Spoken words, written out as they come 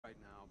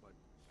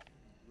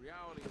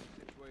reality of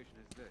the situation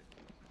is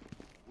this.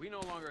 We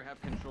no longer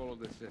have control of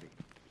the city.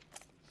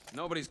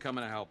 Nobody's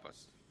coming to help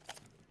us.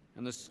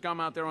 And the scum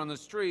out there on the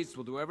streets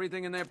will do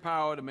everything in their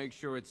power to make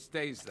sure it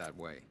stays that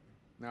way.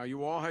 Now,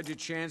 you all had your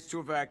chance to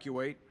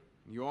evacuate.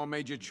 You all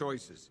made your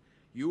choices.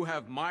 You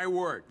have my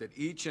word that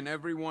each and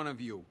every one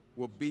of you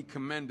will be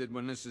commended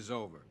when this is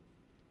over.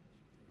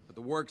 But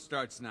the work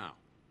starts now.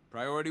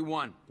 Priority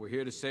one, we're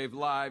here to save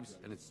lives,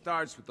 and it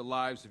starts with the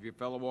lives of your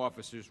fellow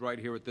officers right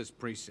here at this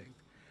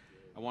precinct.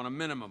 I want a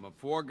minimum of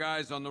 4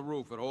 guys on the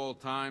roof at all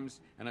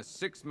times, and a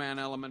 6-man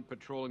element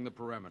patrolling the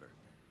perimeter.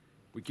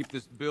 We keep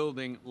this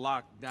building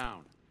locked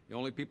down. The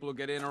only people who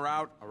get in or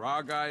out are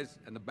our guys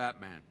and the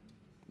Batman.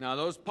 Now,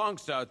 those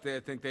punks out there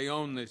think they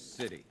own this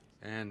city,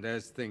 and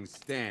as things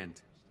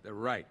stand, they're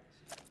right.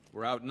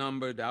 We're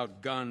outnumbered,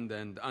 outgunned,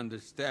 and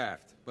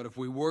understaffed. But if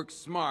we work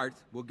smart,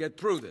 we'll get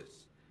through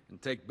this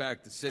and take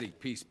back the city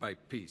piece by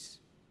piece.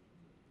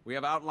 We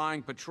have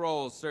outlying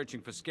patrols searching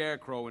for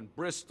Scarecrow in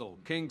Bristol,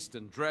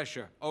 Kingston,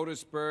 Drescher,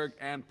 Otisburg,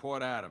 and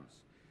Port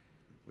Adams.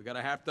 We got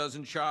a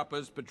half-dozen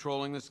choppers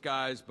patrolling the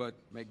skies, but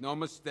make no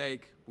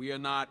mistake, we are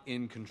not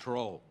in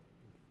control.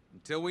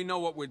 Until we know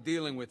what we're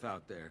dealing with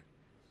out there,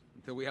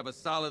 until we have a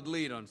solid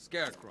lead on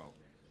Scarecrow,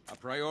 our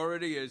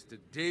priority is to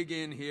dig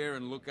in here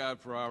and look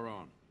out for our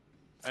own.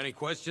 Any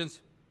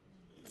questions?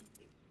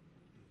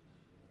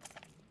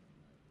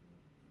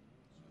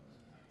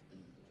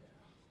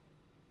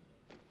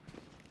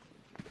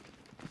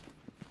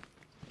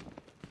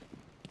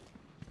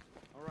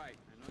 All right,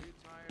 I know you're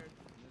tired,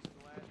 and this is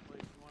the last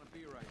place you want to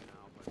be right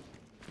now, but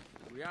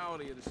the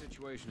reality of the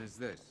situation is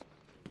this.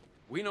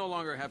 We no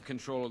longer have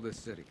control of this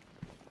city.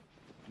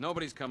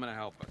 Nobody's coming to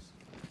help us.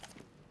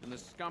 And the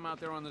scum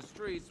out there on the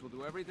streets will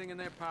do everything in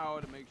their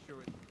power to make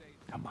sure it stays.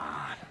 Come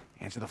on,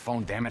 answer the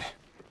phone, damn it.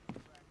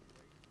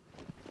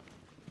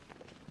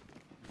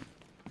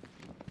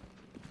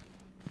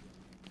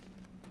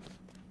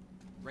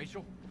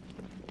 Rachel?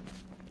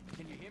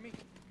 Can you hear me?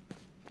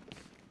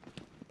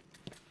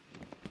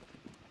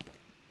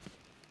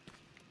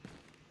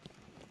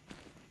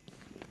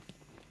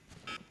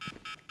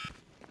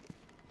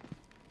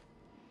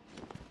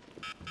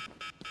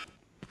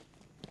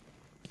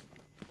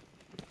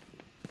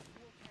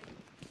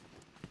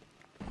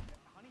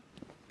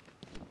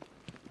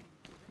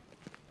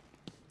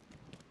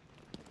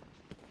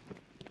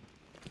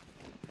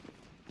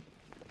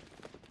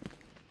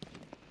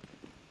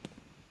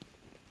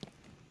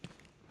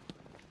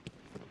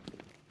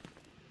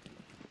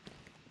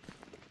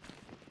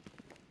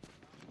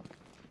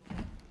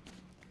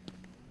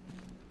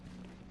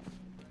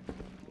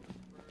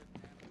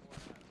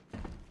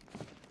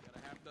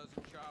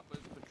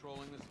 Choppers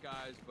patrolling the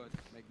skies, but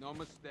make no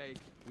mistake,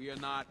 we are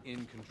not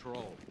in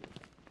control.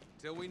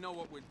 Until we know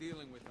what we're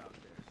dealing with out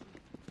there,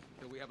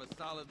 until we have a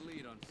solid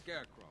lead on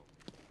Scarecrow,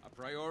 our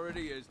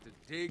priority is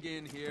to dig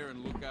in here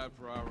and look out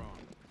for our own.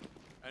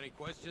 Any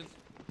questions?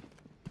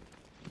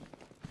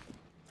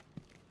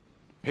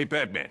 Hey,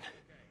 Batman.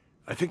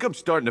 I think I'm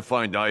starting to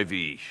find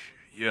Ivy,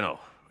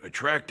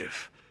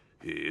 attractive.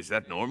 Is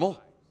that normal?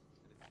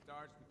 It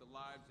starts with the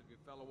lives of your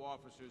fellow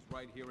officers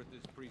right here at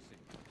this precinct.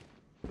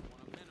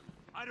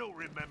 I don't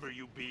remember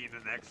you being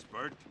an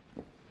expert.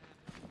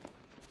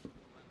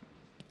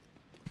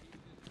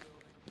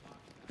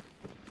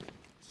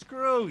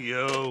 Screw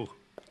you.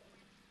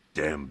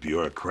 Damn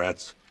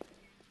bureaucrats.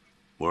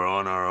 We're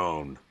on our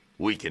own.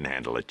 We can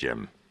handle it,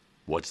 Jim.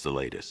 What's the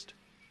latest?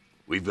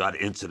 We've got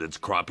incidents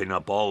cropping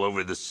up all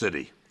over the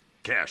city.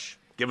 Cash,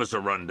 give us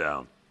a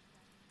rundown.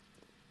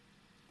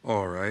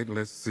 All right,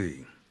 let's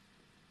see.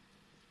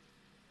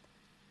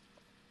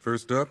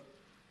 First up,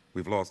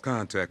 we've lost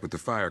contact with the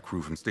fire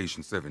crew from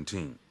Station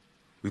 17.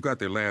 We've got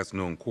their last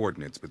known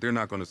coordinates, but they're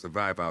not going to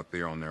survive out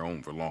there on their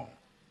own for long.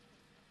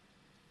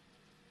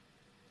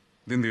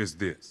 Then there's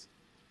this.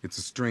 It's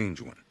a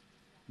strange one.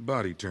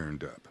 Body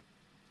turned up.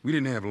 We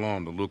didn't have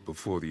long to look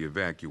before the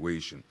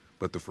evacuation,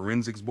 but the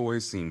forensics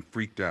boys seemed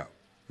freaked out.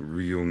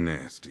 Real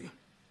nasty.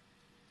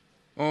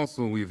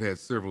 Also, we've had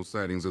several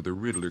sightings of the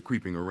Riddler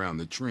creeping around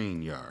the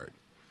train yard.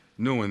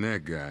 Knowing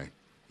that guy,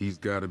 he's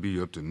got to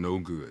be up to no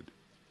good.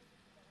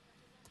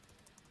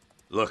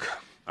 Look,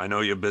 I know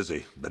you're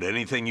busy, but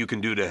anything you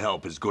can do to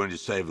help is going to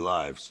save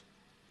lives.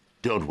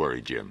 Don't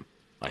worry, Jim.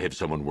 I have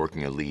someone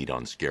working a lead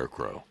on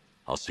Scarecrow.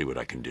 I'll see what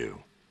I can do.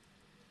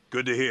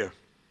 Good to hear.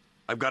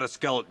 I've got a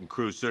skeleton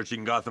crew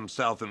searching Gotham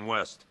South and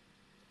West.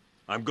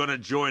 I'm gonna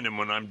join him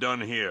when I'm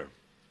done here.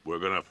 We're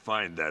gonna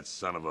find that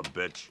son of a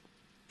bitch.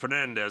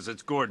 Fernandez,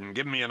 it's Gordon.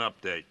 Give me an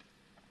update.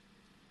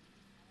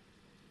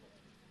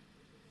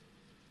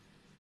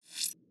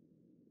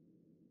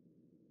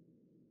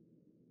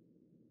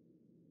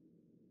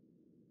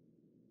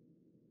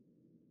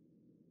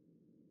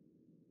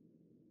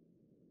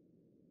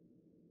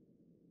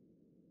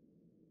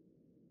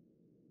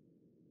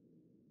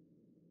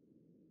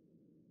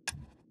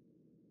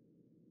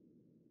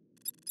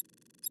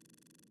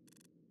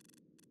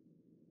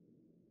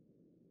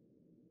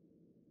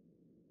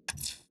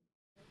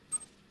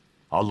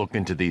 I'll look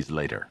into these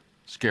later.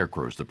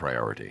 Scarecrow's the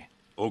priority.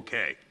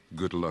 Okay.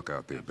 Good luck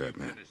out there,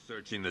 Batman. Finish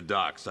searching the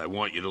docks. I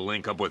want you to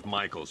link up with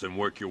Michaels and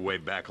work your way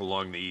back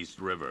along the East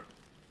River.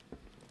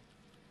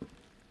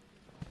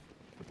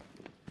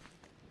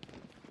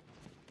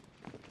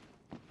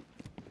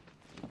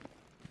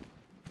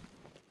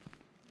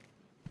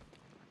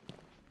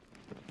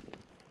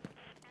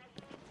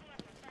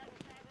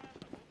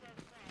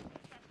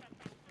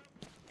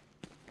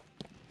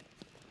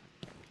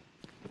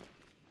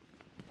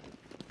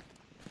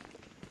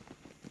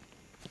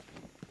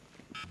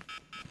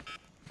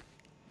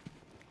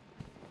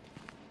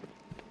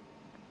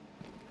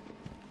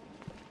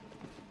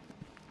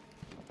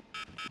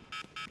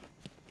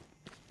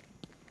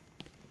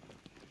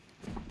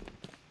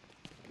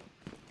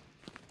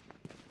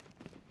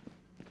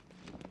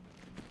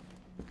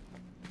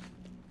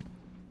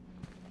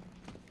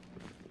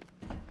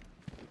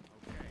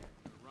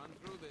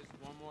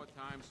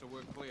 Time, so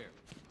we're clear.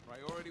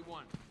 Priority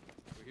 1.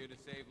 We're here to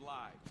save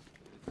lives.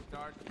 It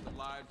starts with the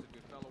lives of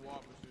your fellow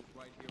officers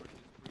right here at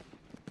this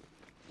precinct.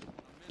 A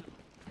minimum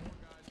of 4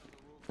 guys on the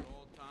roof at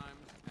all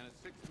times, and a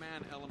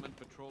 6-man element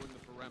patrolling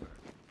the perimeter.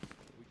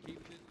 We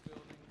keep this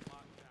building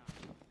locked down.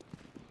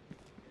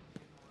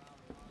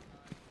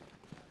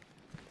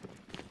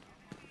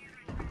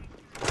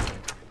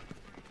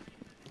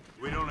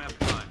 We don't have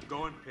time.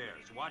 Go in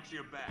pairs. Watch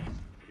your backs.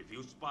 If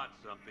you spot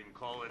something,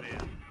 call it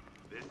in.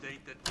 This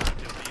ain't the time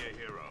to be a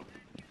hero.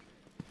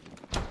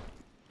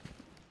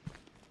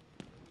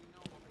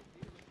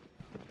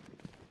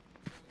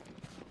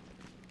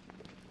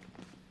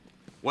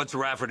 What's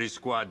Rafferty's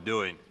squad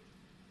doing?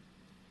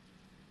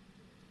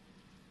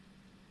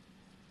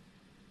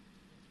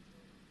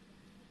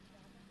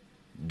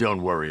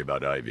 Don't worry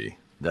about Ivy.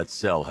 That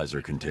cell has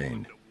her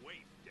contained.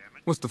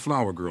 What's the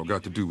flower girl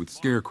got to do with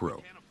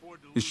Scarecrow?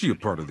 Is she a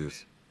part of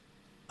this?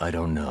 I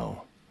don't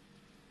know.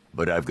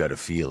 But I've got a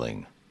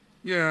feeling.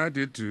 Yeah, I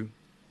did too.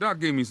 Doc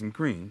gave me some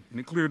cream, and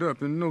it cleared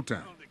up in no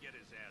time. Tell him to get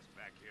his ass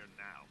back here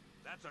now.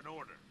 That's an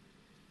order.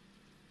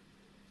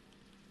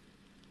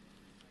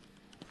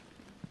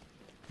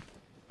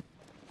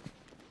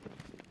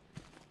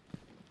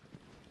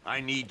 I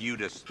need you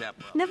to step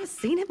up. Never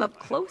seen him up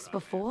close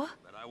before.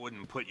 But I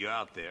wouldn't put you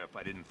out there if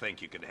I didn't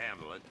think you could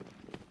handle it.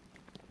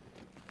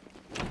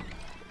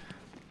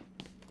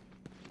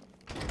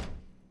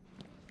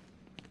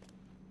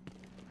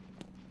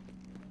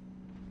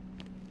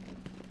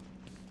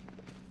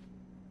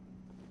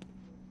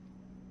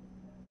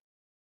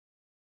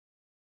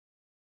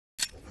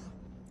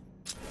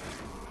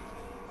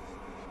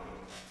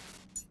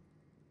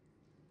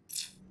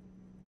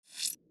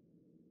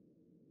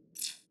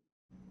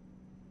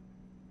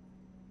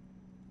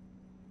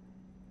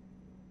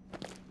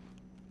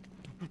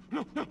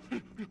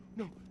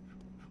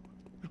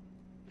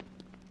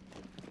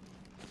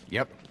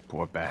 Yep,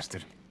 poor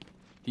bastard.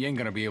 He ain't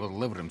gonna be able to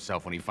live with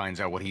himself when he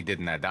finds out what he did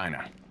in that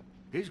diner.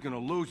 He's gonna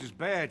lose his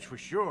badge for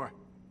sure.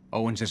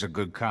 Owens is a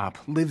good cop,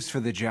 lives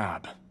for the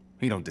job.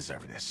 He don't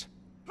deserve this.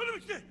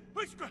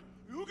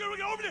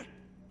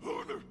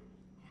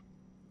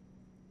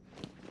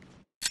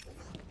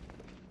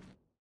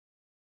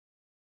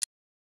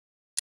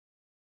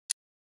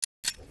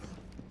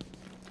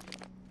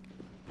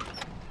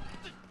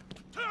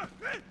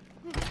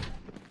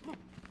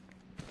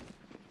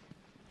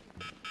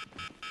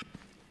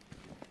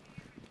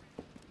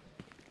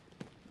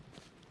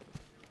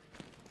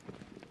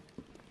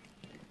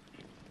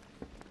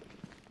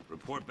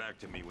 Report back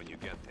to me when you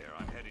get there.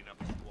 I'm heading up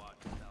a squad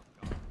to South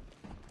Garden.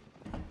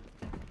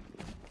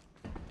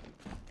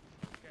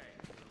 Okay,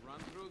 we'll run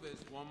through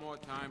this one more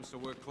time so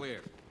we're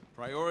clear.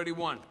 Priority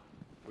 1.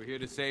 We're here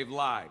to save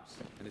lives,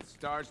 and it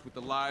starts with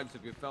the lives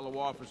of your fellow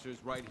officers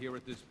right here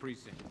at this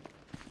precinct.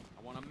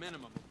 I want a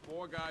minimum of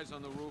 4 guys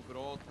on the roof at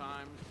all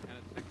times, and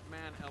a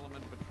 6-man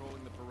element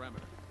patrolling the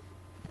perimeter.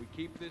 We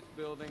keep this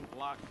building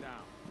locked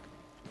down.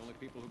 The only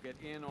people who get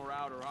in or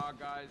out are our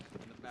guys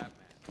and the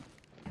Batman.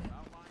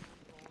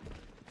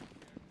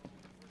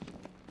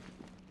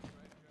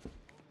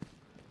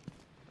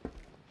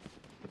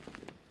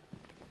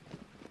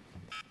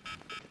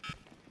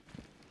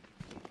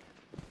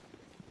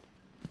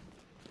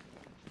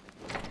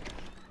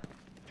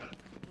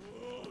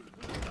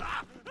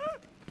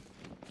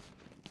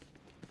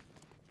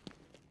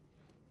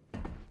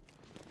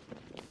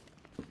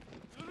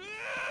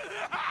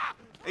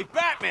 Hey,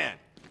 Batman!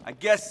 I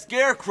guess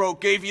Scarecrow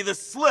gave you the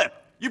slip.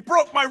 You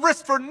broke my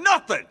wrist for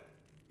nothing!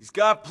 He's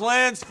got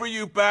plans for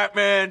you,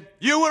 Batman.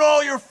 You and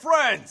all your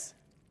friends.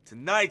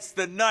 Tonight's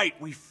the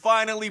night we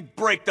finally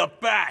break the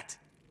bat.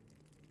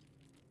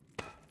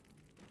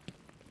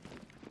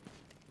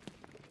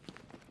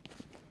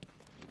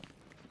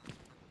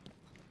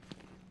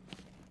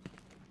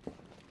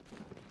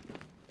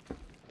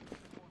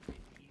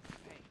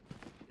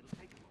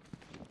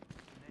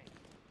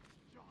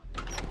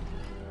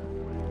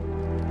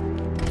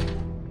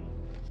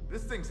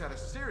 This thing's had a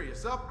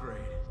serious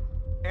upgrade.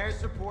 Air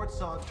support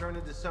saw it turn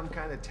into some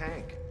kind of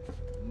tank.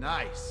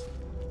 Nice.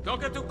 Don't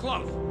get too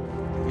close.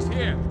 He's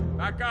here.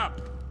 Back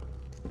up.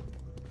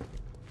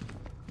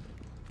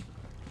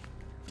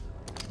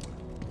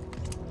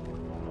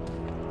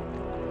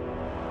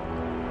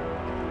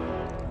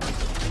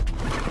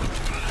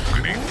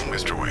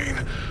 Mr.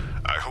 Wayne.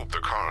 I hope the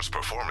car's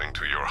performing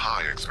to your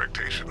high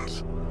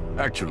expectations.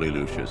 Actually,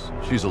 Lucius,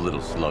 she's a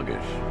little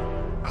sluggish.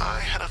 I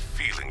had a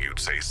feeling you'd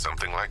say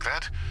something like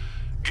that.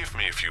 Give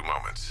me a few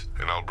moments,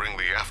 and I'll bring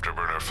the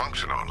afterburner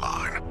function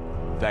online.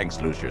 Thanks,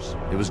 Lucius.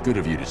 It was good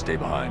of you to stay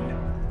behind.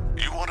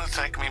 You want to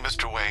thank me,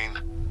 Mr. Wayne?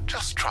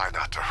 Just try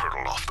not to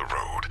hurtle off the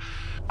road.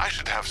 I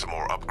should have some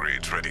more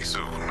upgrades ready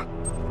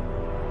soon.